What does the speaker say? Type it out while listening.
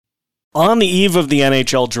On the eve of the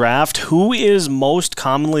NHL draft, who is most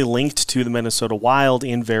commonly linked to the Minnesota Wild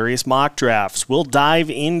in various mock drafts? We'll dive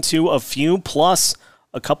into a few, plus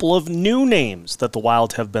a couple of new names that the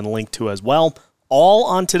Wild have been linked to as well, all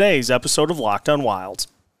on today's episode of Locked on Wild.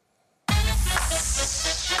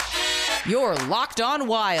 You're Locked on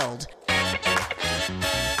Wild,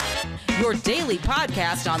 your daily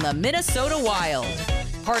podcast on the Minnesota Wild,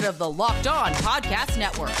 part of the Locked on Podcast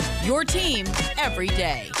Network, your team every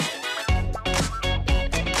day.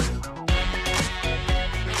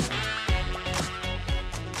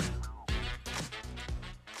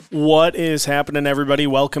 What is happening, everybody?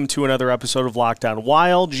 Welcome to another episode of Locked on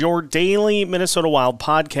Wild, your daily Minnesota Wild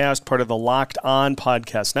podcast, part of the Locked on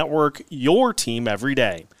Podcast Network, your team every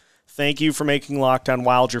day. Thank you for making Locked on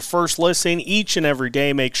Wild your first listen each and every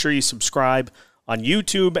day. Make sure you subscribe on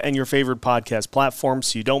YouTube and your favorite podcast platform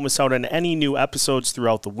so you don't miss out on any new episodes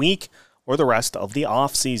throughout the week or the rest of the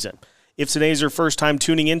off season. If today's your first time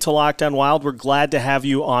tuning into Locked on Wild, we're glad to have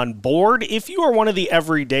you on board. If you are one of the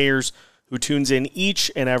everydayers who tunes in each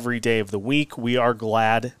and every day of the week, we are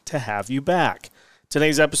glad to have you back.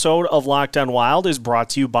 Today's episode of Locked on Wild is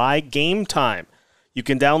brought to you by Game Time. You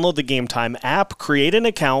can download the Game Time app, create an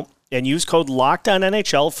account, and use code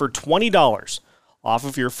LOCKEDONNHL for $20 off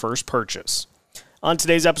of your first purchase. On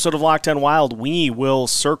today's episode of Locked on Wild, we will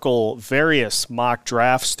circle various mock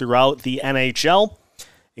drafts throughout the NHL,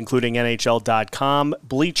 including NHL.com,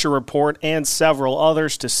 Bleacher Report, and several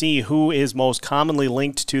others to see who is most commonly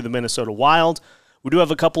linked to the Minnesota Wild. We do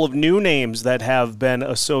have a couple of new names that have been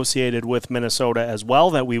associated with Minnesota as well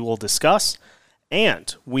that we will discuss,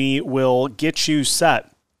 and we will get you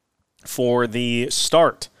set for the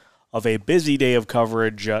start of a busy day of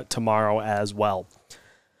coverage tomorrow as well.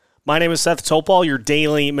 My name is Seth Topol, your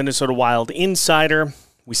daily Minnesota Wild insider.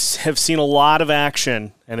 We have seen a lot of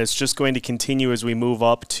action, and it's just going to continue as we move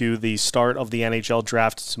up to the start of the NHL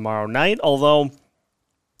draft tomorrow night, although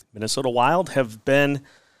Minnesota Wild have been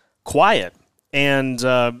quiet. And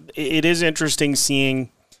it is interesting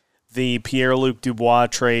seeing the Pierre-Luc Dubois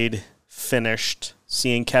trade finished,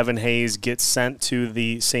 seeing Kevin Hayes get sent to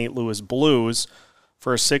the St. Louis Blues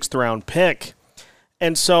for a 6th-round pick.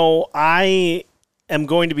 And so I am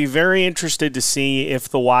going to be very interested to see if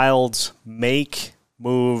the Wilds make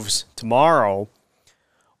moves tomorrow,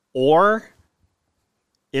 or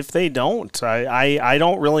if they don't. I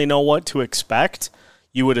don't really know what to expect.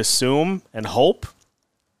 You would assume and hope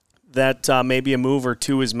that maybe a move or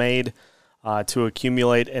two is made to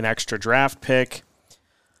accumulate an extra draft pick,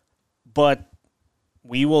 but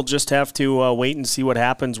we will just have to wait and see what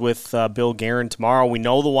happens with Bill Guerin tomorrow. We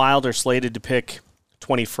know the Wild are slated to pick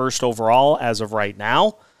 21st overall as of right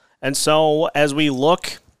now, and so as we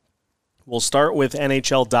look, we'll start with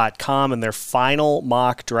NHL.com and their final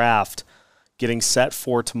mock draft getting set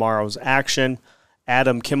for tomorrow's action.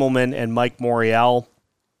 Adam Kimmelman and Mike Morial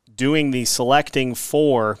doing the selecting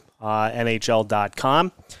for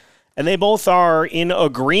NHL.com. And they both are in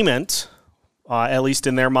agreement, at least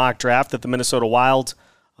in their mock draft, that the Minnesota Wild,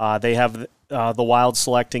 they have the Wild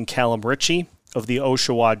selecting Callum Ritchie of the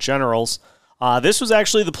Oshawa Generals. This was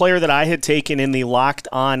actually the player that I had taken in the Locked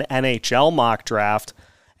On NHL mock draft.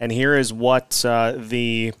 And here is what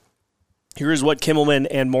Kimmelman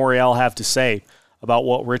and Morial have to say about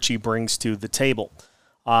what Ritchie brings to the table.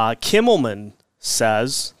 Kimmelman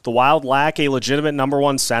says the Wild lack a legitimate number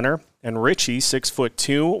one center, and Ritchie,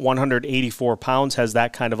 6'2", 184 pounds, has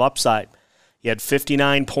that kind of upside. He had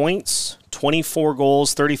 59 points, 24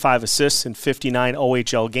 goals, 35 assists in 59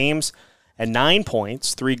 OHL games, and 9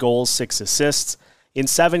 points, 3 goals, 6 assists in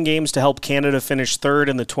 7 games to help Canada finish third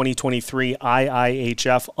in the 2023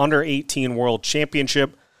 IIHF Under-18 World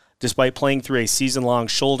Championship, despite playing through a season-long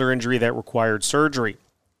shoulder injury that required surgery.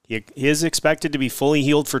 He is expected to be fully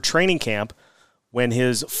healed for training camp, when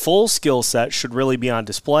his full skill set should really be on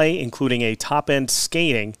display, including a top-end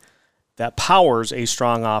skating that powers a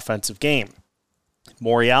strong offensive game.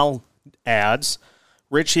 Morial adds,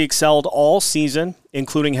 Ritchie excelled all season,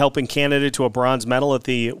 including helping Canada to a bronze medal at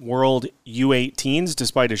the World U18s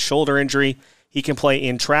despite his shoulder injury. He can play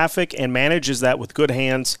in traffic and manages that with good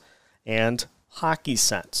hands and hockey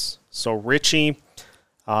sense. So Ritchie,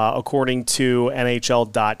 according to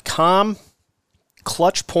NHL.com,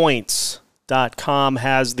 ClutchPoints.com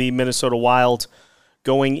has the Minnesota Wild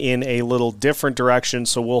going in a little different direction,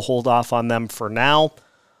 so we'll hold off on them for now.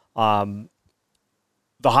 The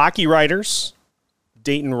Hockey Writers,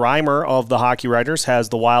 Dayton Reimer of the Hockey Writers, has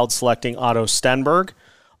the Wild selecting Otto Stenberg.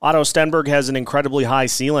 Otto Stenberg has an incredibly high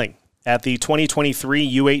ceiling. At the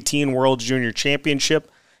 2023 U18 World Junior Championship,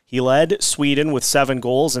 he led Sweden with 7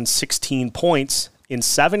 goals and 16 points in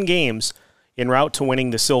 7 games en route to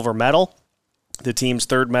winning the silver medal, the team's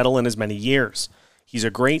third medal in as many years. He's a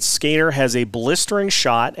great skater, has a blistering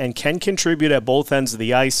shot, and can contribute at both ends of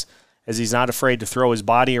the ice, as he's not afraid to throw his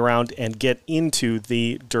body around and get into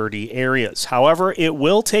the dirty areas. However, it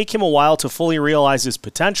will take him a while to fully realize his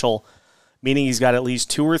potential, meaning he's got at least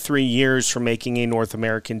 2 or 3 years from making a North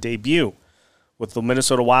American debut. With the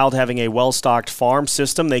Minnesota Wild having a well-stocked farm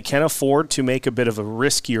system, they can afford to make a bit of a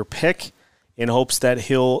riskier pick in hopes that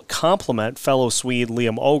he'll complement fellow Swede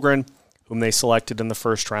Liam Öhgren, whom they selected in the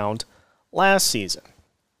first round last season.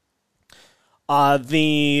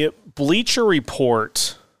 The Bleacher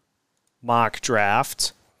Report mock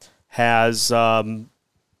draft has the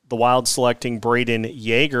Wild selecting Brayden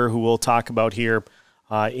Yager, who we'll talk about here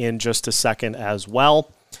in just a second as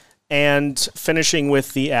well. And finishing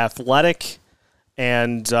with the Athletic,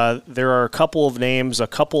 and there are a couple of names, a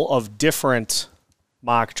couple of different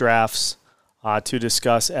mock drafts to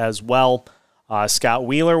discuss as well. Scott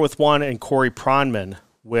Wheeler with one and Corey Pronman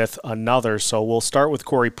with another. So we'll start with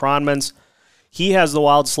Corey Pronman's. He has the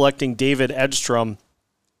Wild selecting David Edstrom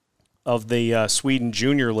of the Sweden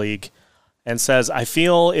Junior League, and says, I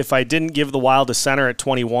feel if I didn't give the Wild a center at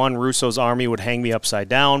 21, Russo's army would hang me upside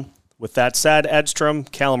down. With that said, Edstrom,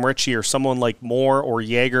 Callum Ritchie, or someone like Moore or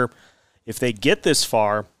Yager, if they get this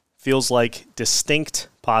far, feels like distinct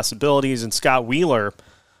possibilities. And Scott Wheeler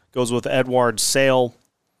goes with Edward Sale,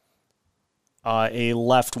 a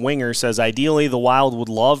left winger, says, ideally the Wild would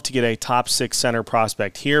love to get a top 6 center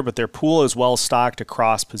prospect here, but their pool is well stocked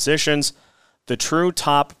across positions. The true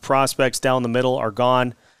top prospects down the middle are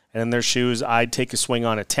gone, and in their shoes, I'd take a swing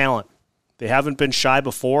on a talent. They haven't been shy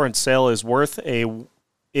before, and Sale is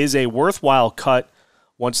a worthwhile cut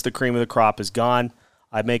once the cream of the crop is gone.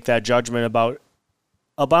 I make that judgment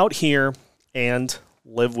about here and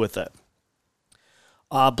live with it.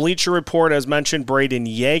 Bleacher Report, as mentioned, Brayden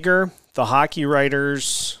Yager. The hockey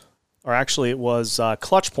writers, or actually it was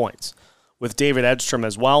Clutch Points, with David Edstrom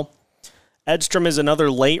as well. Edstrom is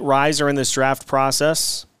another late riser in this draft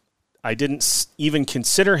process. I didn't even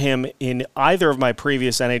consider him in either of my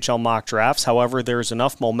previous NHL mock drafts. However, there's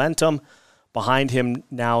enough momentum behind him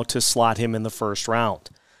now to slot him in the first round.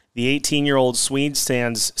 The 18-year-old Swede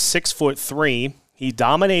stands 6'3". He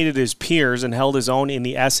dominated his peers and held his own in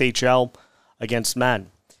the SHL against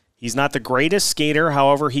men. He's not the greatest skater,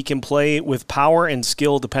 however, he can play with power and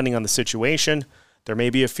skill depending on the situation. There may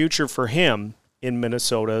be a future for him in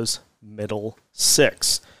Minnesota's middle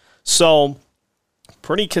 6. So,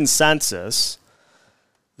 pretty consensus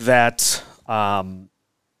that a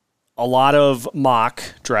lot of mock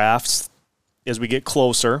drafts, as we get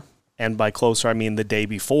closer, and by closer I mean the day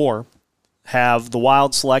before, have the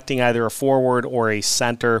Wild selecting either a forward or a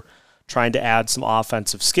center, trying to add some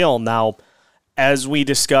offensive skill. Now, as we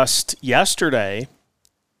discussed yesterday,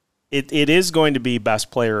 it is going to be best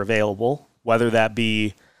player available, whether that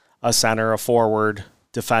be a center, a forward,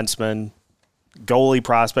 defenseman, goalie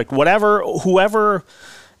prospect, whoever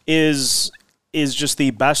is just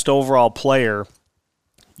the best overall player,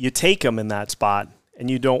 you take them in that spot, and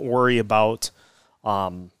you don't worry about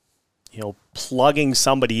plugging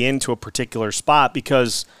somebody into a particular spot,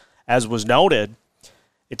 because, as was noted,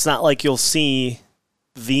 it's not like you'll see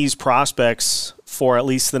these prospects for at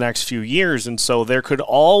least the next few years, and so there could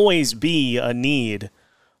always be a need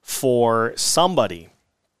for somebody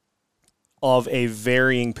of a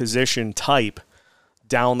varying position type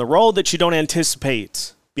down the road that you don't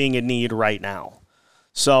anticipate being a need right now.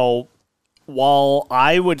 So while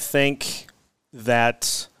I would think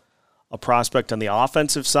that a prospect on the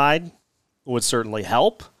offensive side would certainly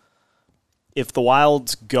help, if the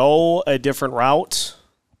Wilds go a different route,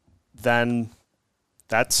 then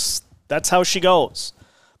that's how she goes.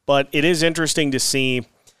 But it is interesting to see,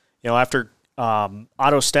 after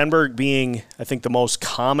Otto Stenberg being, I think, the most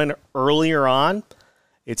common earlier on,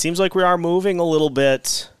 it seems like we are moving a little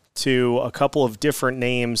bit to a couple of different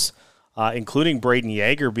names, including Brayden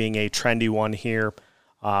Yager being a trendy one here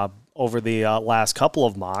over the last couple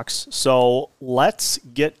of mocks. So let's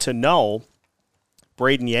get to know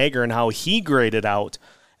Brayden Yager and how he graded out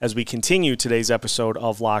as we continue today's episode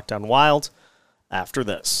of Locked on Wild after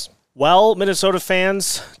this. Well, Minnesota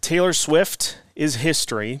fans, Taylor Swift is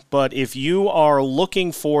history, but if you are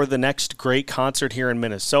looking for the next great concert here in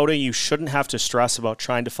Minnesota, you shouldn't have to stress about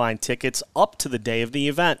trying to find tickets up to the day of the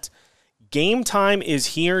event. Game Time is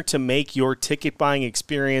here to make your ticket buying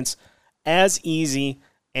experience as easy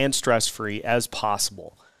and stress-free as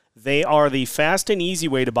possible. They are the fast and easy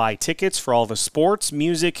way to buy tickets for all the sports,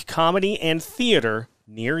 music, comedy, and theater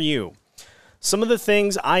near you. Some of the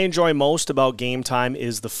things I enjoy most about Game Time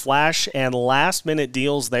is the flash and last-minute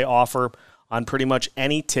deals they offer on pretty much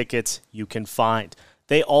any tickets you can find.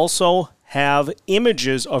 They also have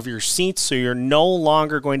images of your seats, so you're no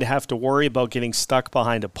longer going to have to worry about getting stuck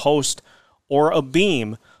behind a post or a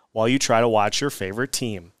beam while you try to watch your favorite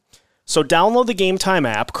team. So download the Game Time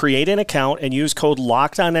app, create an account, and use code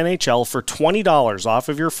LOCKEDONNHL for $20 off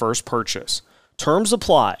of your first purchase. Terms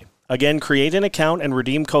apply. Again, create an account and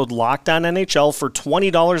redeem code LOCKEDONNHL for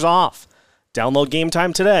 $20 off. Download Game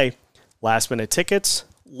Time today. Last-minute tickets,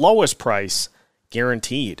 lowest price,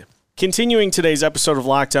 guaranteed. Continuing today's episode of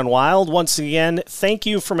Locked On Wild, once again, thank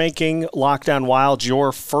you for making Locked On Wild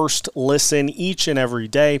your first listen each and every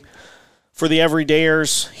day. For the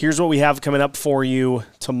everydayers, here's what we have coming up for you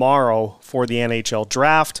tomorrow for the NHL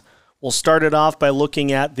Draft. We'll start it off by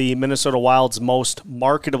looking at the Minnesota Wild's most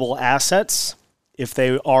marketable assets. If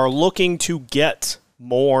they are looking to get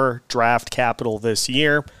more draft capital this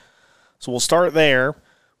year. So we'll start there.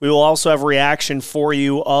 We will also have a reaction for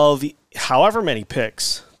you of however many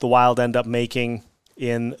picks the Wild end up making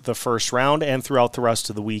in the first round and throughout the rest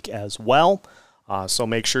of the week as well. So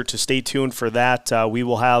make sure to stay tuned for that. We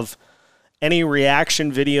will have any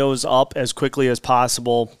reaction videos up as quickly as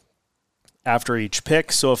possible after each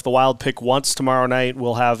pick. So if the Wild pick once tomorrow night,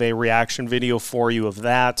 we'll have a reaction video for you of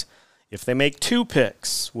that. If they make 2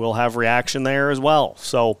 picks, we'll have reaction there as well.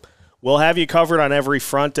 So we'll have you covered on every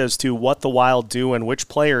front as to what the Wild do and which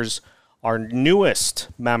players are newest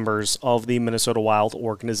members of the Minnesota Wild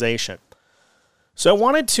organization. So I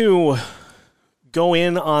wanted to go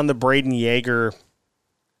in on the Brayden Yager.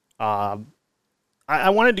 I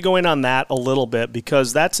wanted to go in on that a little bit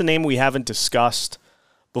because that's a name we haven't discussed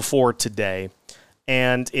before today.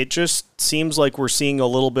 And it just seems like we're seeing a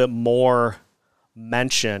little bit more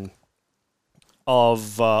mention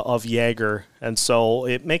of Yager, and so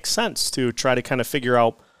it makes sense to try to kind of figure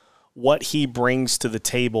out what he brings to the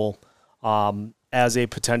table as a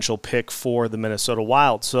potential pick for the Minnesota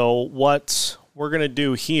Wild. So what we're going to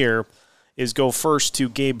do here is go first to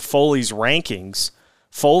Gabe Foley's rankings.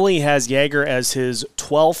 Foley has Yager as his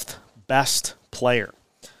 12th best player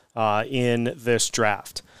in this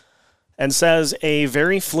draft and says a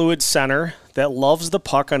very fluid center that loves the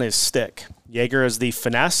puck on his stick. Yager has the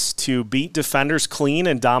finesse to beat defenders clean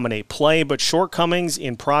and dominate play, but shortcomings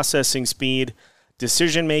in processing speed,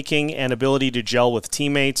 decision-making, and ability to gel with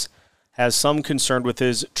teammates has some concern with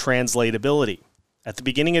his translatability. At the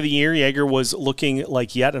beginning of the year, Yager was looking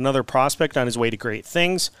like yet another prospect on his way to great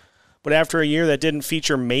things, but after a year that didn't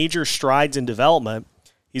feature major strides in development,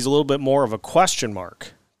 he's a little bit more of a question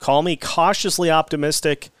mark. Call me cautiously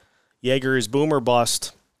optimistic. Yager is boom or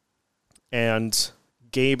bust, and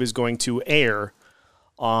Gabe is going to err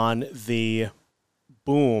on the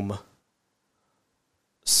boom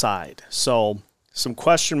side. So some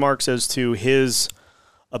question marks as to his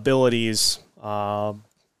abilities,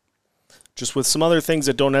 just with some other things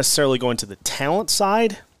that don't necessarily go into the talent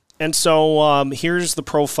side. And so here's the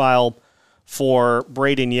profile for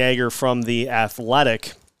Brayden Yager from The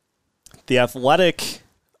Athletic. The Athletic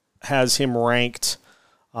has him ranked,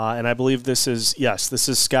 and I believe this is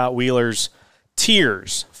Scott Wheeler's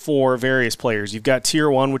tiers for various players. You've got Tier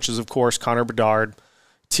 1, which is, of course, Connor Bedard.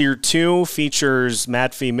 Tier 2 features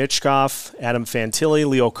Matvei Michkov, Adam Fantilli,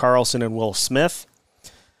 Leo Carlsson, and Will Smith.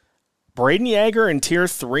 Brayden Yager in Tier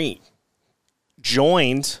 3,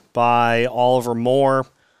 joined by Oliver Moore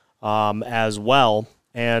as well.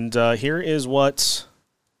 And here is what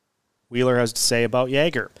Wheeler has to say about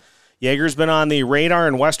Yager. Yager's been on the radar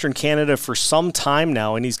in Western Canada for some time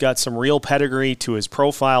now, and he's got some real pedigree to his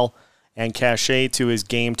profile and cachet to his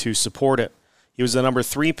game to support it. He was the number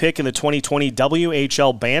 3 pick in the 2020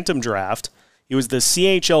 WHL Bantam Draft. He was the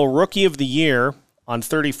CHL Rookie of the Year on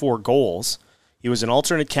 34 goals. He was an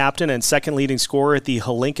alternate captain and second leading scorer at the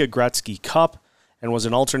Hlinka Gretzky Cup and was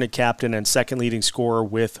an alternate captain and second leading scorer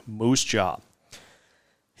with Moose Jaw.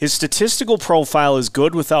 His statistical profile is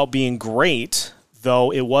good without being great,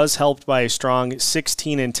 though it was helped by a strong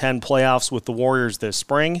 16-10 playoffs with the Warriors this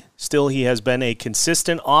spring. Still, he has been a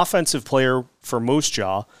consistent offensive player for Moose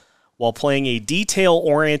Jaw while playing a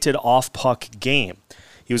detail-oriented off-puck game.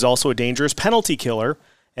 He was also a dangerous penalty killer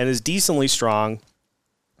and is decently strong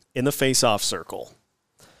in the face-off circle.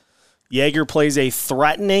 Yager plays a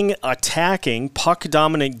threatening, attacking,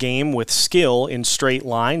 puck-dominant game with skill in straight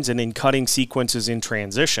lines and in cutting sequences in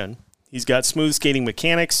transition. He's got smooth skating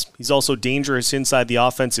mechanics. He's also dangerous inside the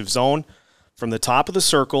offensive zone from the top of the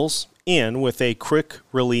circles in with a quick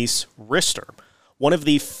release wrister. One of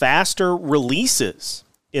the faster releases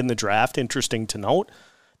in the draft, interesting to note,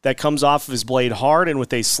 that comes off of his blade hard and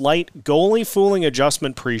with a slight goalie-fooling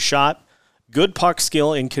adjustment pre-shot, good puck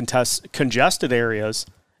skill in congested areas,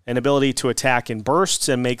 an ability to attack in bursts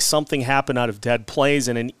and make something happen out of dead plays,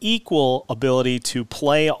 and an equal ability to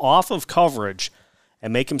play off of coverage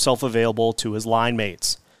and make himself available to his line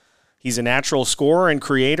mates. He's a natural scorer and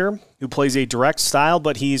creator who plays a direct style,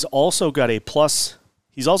 but he's also got plus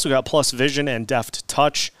vision and deft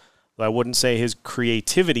touch. Though I wouldn't say his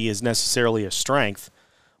creativity is necessarily a strength.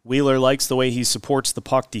 Wheeler likes the way he supports the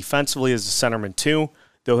puck defensively as a centerman too,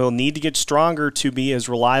 though he'll need to get stronger to be as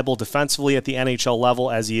reliable defensively at the NHL level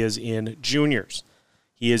as he is in juniors.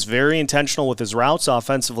 He is very intentional with his routes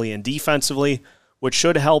offensively and defensively, which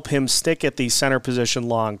should help him stick at the center position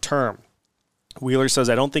long term. Wheeler says,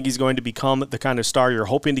 I don't think he's going to become the kind of star you're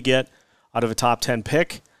hoping to get out of a top 10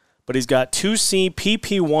 pick, but he's got 2C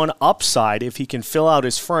PP1 upside if he can fill out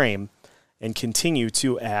his frame and continue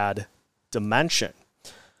to add dimension.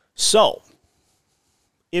 So,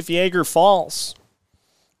 if Yager falls,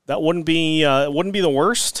 that wouldn't be the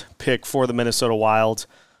worst pick for the Minnesota Wild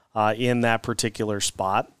in that particular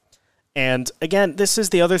spot. And again, this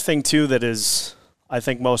is the other thing too that is, I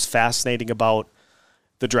think, most fascinating about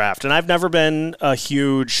the draft. And I've never been a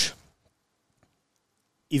huge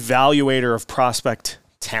evaluator of prospect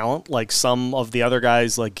talent like some of the other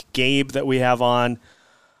guys like Gabe that we have on,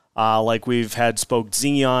 like we've had Spoke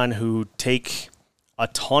Xeon, who take a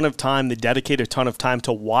ton of time, they dedicate a ton of time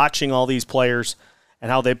to watching all these players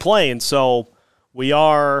and how they play. And so we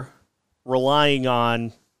are relying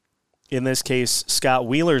on, in this case, Scott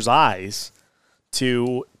Wheeler's eyes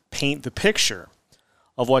to paint the picture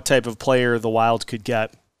of what type of player the Wild could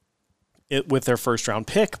get with their first-round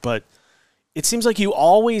pick. But it seems like you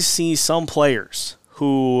always see some players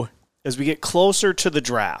who, as we get closer to the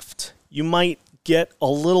draft, you might get a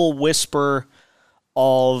little whisper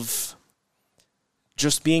of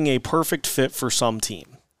just being a perfect fit for some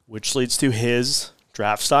team, which leads to his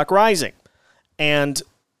draft stock rising. And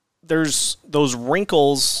there's those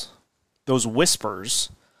wrinkles, those whispers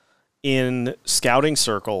in scouting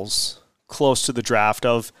circles close to the draft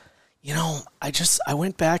of, I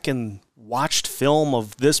went back and watched film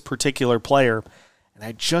of this particular player, and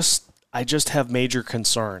I just have major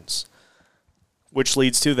concerns, which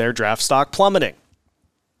leads to their draft stock plummeting.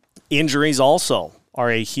 Injuries also are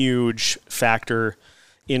a huge factor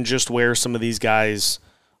in just where some of these guys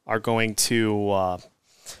are going to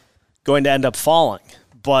end up falling.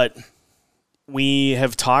 But we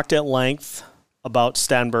have talked at length about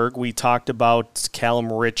Stenberg. We talked about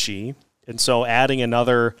Callum Ritchie. And so adding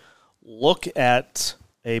another look at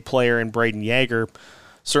a player in Brayden Yager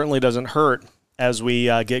certainly doesn't hurt as we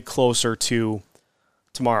get closer to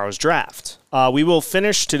tomorrow's draft. We will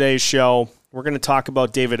finish today's show. We're going to talk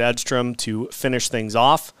about David Edstrom to finish things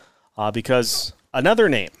off because another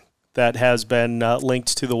name that has been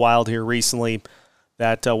linked to the Wild here recently,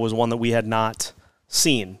 that was one that we had not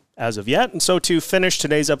seen as of yet. And so to finish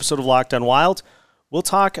today's episode of Locked on Wild, we'll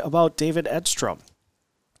talk about David Edstrom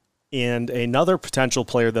and another potential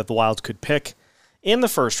player that the Wild could pick in the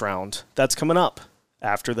first round. That's coming up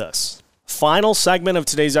after this. Final segment of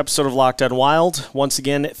today's episode of Locked on Wild. Once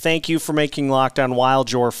again, thank you for making Locked on Wild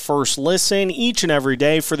your first listen each and every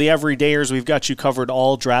day. For the everydayers, we've got you covered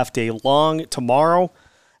all draft day long tomorrow,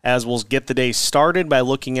 as we'll get the day started by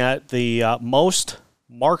looking at the most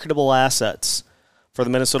marketable assets for the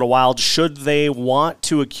Minnesota Wild should they want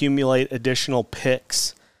to accumulate additional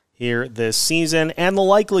picks here this season, and the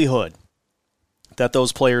likelihood that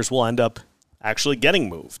those players will end up actually getting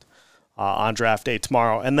moved on draft day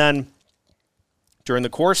tomorrow. And then during the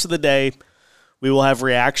course of the day, we will have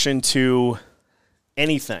reaction to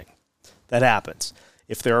anything that happens.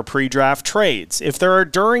 If there are pre-draft trades, if there are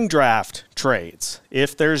during draft trades,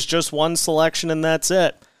 if there's just one selection and that's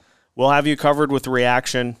it, we'll have you covered with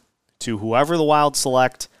reaction to whoever the Wild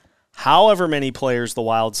select, however many players the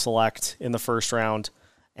Wild select in the first round,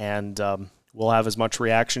 and we'll have as much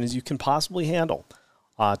reaction as you can possibly handle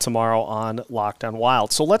tomorrow on Locked on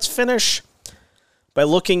Wild. So let's finish by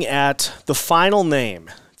looking at the final name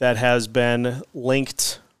that has been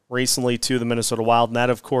linked recently to the Minnesota Wild, and that,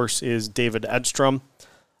 of course, is David Edstrom.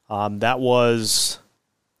 That was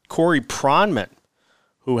Corey Pronman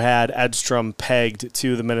who had Edstrom pegged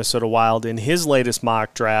to the Minnesota Wild in his latest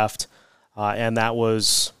mock draft, and that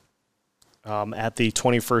was at the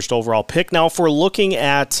 21st overall pick. Now, if we're looking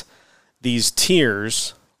at these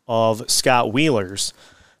tiers of Scott Wheeler's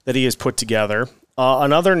that he has put together,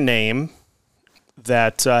 another name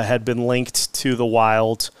that had been linked to the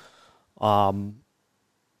Wild a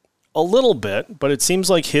little bit, but it seems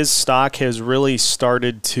like his stock has really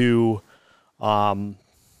started to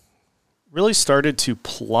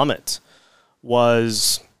plummet,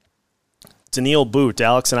 was Daniil Boot.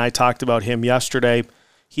 Alex and I talked about him yesterday.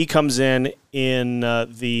 He comes in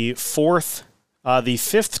the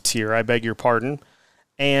fifth tier, I beg your pardon.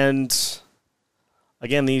 And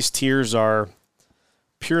again, these tiers are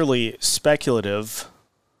purely speculative,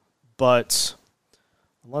 but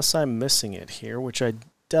unless I'm missing it here, which I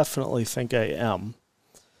definitely think I am,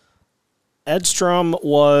 Edstrom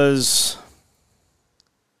was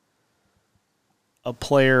a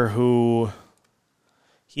player who,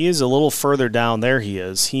 he is a little further down. There he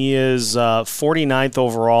is. He is 49th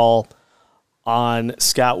overall on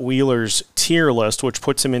Scott Wheeler's tier list, which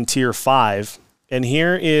puts him in tier 5. And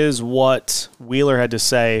here is what Wheeler had to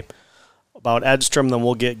say about Edstrom. Then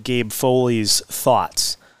we'll get Gabe Foley's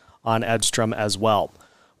thoughts on Edstrom as well.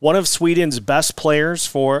 One of Sweden's best players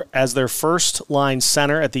as their first-line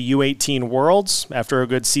center at the U18 Worlds. After a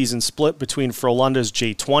good season split between Frölunda's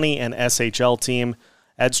J20 and SHL team,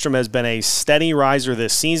 Edstrom has been a steady riser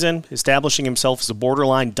this season, establishing himself as a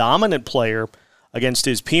borderline dominant player against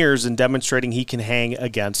his peers and demonstrating he can hang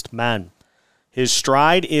against men. His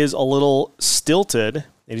stride is a little stilted,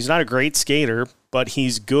 and he's not a great skater, but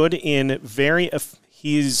he's good in a very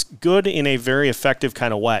effective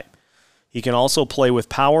kind of way. He can also play with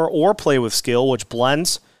power or play with skill, which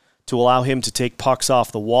blends to allow him to take pucks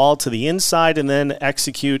off the wall to the inside and then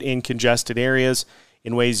execute in congested areas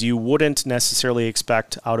in ways you wouldn't necessarily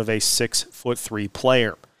expect out of a 6'3"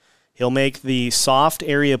 player. He'll make the soft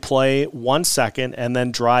area play 1 second and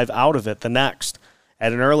then drive out of it the next.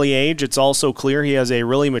 At an early age, it's also clear he has a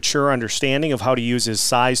really mature understanding of how to use his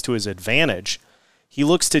size to his advantage. He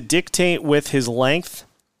looks to dictate with his length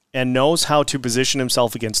and knows how to position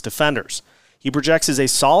himself against defenders. He projects as a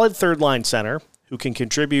solid third-line center who can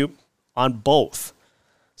contribute on both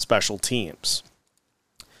special teams.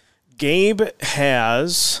 Gabe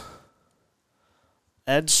has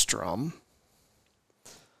Edstrom.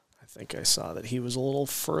 I think I saw that he was a little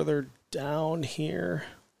further down here,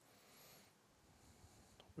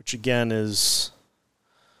 which again is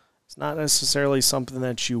it's not necessarily something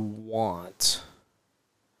that you want.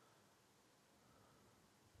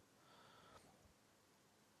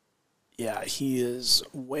 Yeah, he is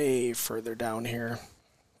way further down here.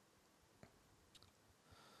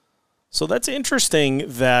 So that's interesting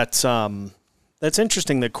that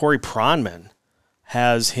Corey Pronman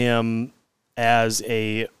has him as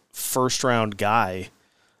a first-round guy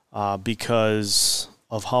because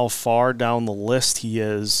of how far down the list he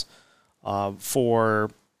is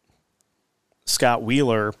for Scott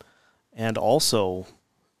Wheeler, and also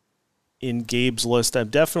in Gabe's list. I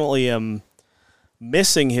definitely am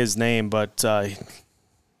missing his name, but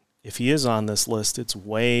if he is on this list, it's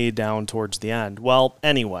way down towards the end. Well,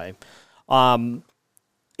 anyway,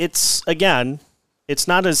 it's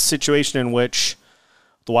not a situation in which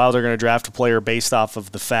the Wild are going to draft a player based off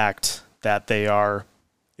of the fact that they are,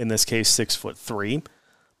 in this case, 6'3".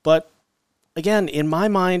 But again, in my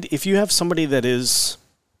mind, if you have somebody that is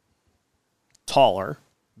taller,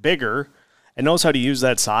 bigger, and knows how to use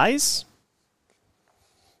that size,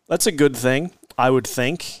 that's a good thing, I would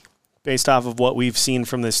think, based off of what we've seen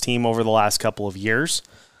from this team over the last couple of years.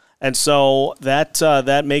 And so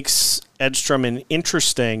that makes Edstrom an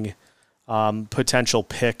interesting potential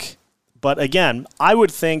pick. But again, I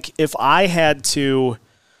would think if I had to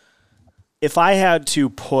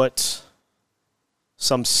put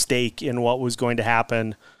some stake in what was going to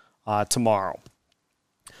happen tomorrow,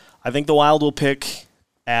 I think the Wild will pick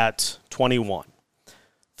at 21.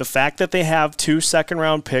 The fact that they have 2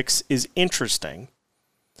 second-round picks is interesting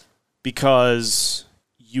because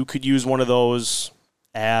you could use one of those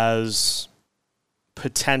as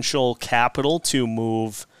potential capital to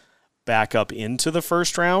move back up into the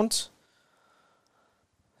first round.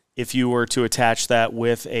 If you were to attach that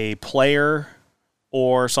with a player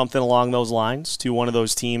or something along those lines to one of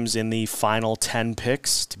those teams in the final 10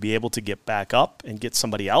 picks to be able to get back up and get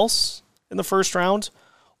somebody else in the first round,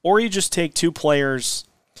 or you just take 2 players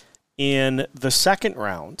in the second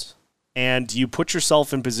round and you put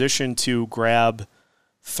yourself in position to grab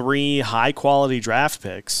 3 high-quality draft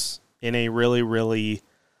picks in a really, really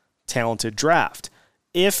talented draft.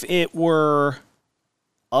 If it were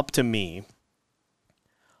up to me,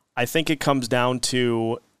 I think it comes down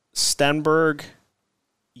to Stenberg,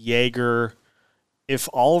 Yager. If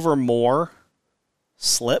Oliver Moore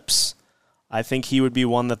slips, I think he would be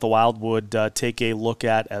one that the Wild would take a look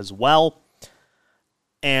at as well.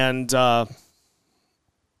 And all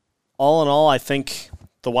in all, I think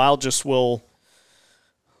the Wild just will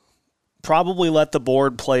probably let the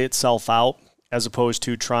board play itself out as opposed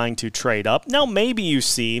to trying to trade up. Now, maybe you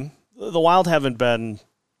see the Wild haven't been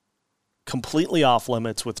completely off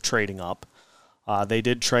limits with trading up. They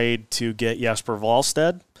did trade to get Jesper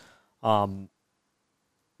Wallstedt.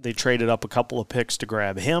 They traded up a couple of picks to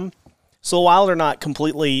grab him. So the Wild are not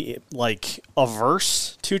completely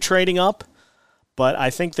averse to trading up, but I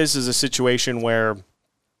think this is a situation where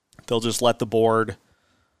they'll just let the board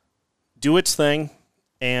do its thing,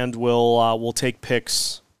 and we'll take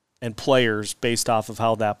picks and players based off of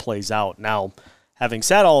how that plays out. Now, having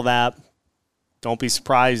said all that, don't be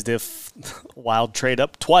surprised if Wild trade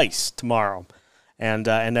up twice tomorrow and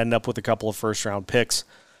end up with a couple of first-round picks.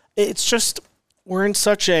 It's just we're in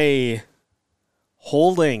such a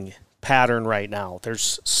holding pattern right now.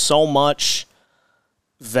 There's so much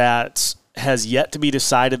that has yet to be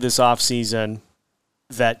decided this offseason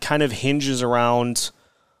that kind of hinges around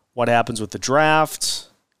what happens with the draft.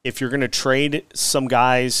 If you're going to trade some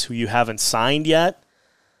guys who you haven't signed yet,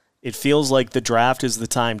 it feels like the draft is the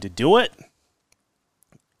time to do it.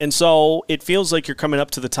 And so it feels like you're coming up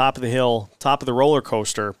to the top of the hill, top of the roller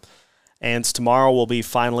coaster, and tomorrow we'll be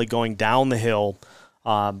finally going down the hill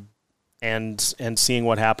and seeing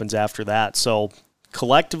what happens after that. So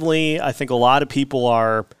collectively, I think a lot of people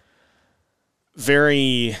are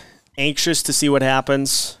very anxious to see what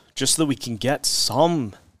happens just so that we can get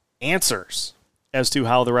some answers as to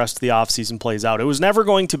how the rest of the offseason plays out. It was never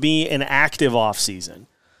going to be an active offseason,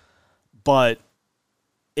 but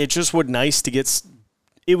it just would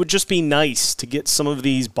it would just be nice to get some of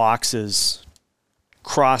these boxes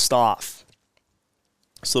crossed off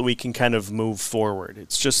so that we can kind of move forward.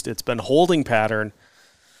 It's been a holding pattern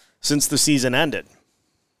since the season ended.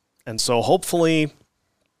 And so hopefully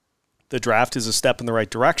the draft is a step in the right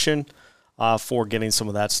direction for getting some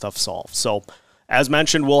of that stuff solved. So as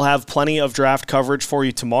mentioned, we'll have plenty of draft coverage for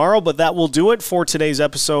you tomorrow, but that will do it for today's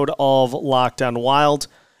episode of Locked On Wild.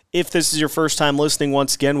 If this is your first time listening,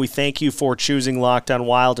 once again, we thank you for choosing Locked On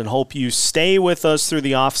Wild and hope you stay with us through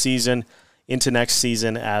the offseason into next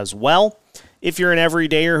season as well. If you're an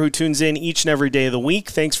everydayer who tunes in each and every day of the week,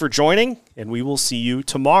 thanks for joining, and we will see you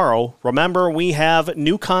tomorrow. Remember, we have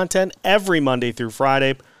new content every Monday through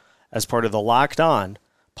Friday as part of the Locked On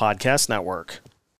Podcast Network.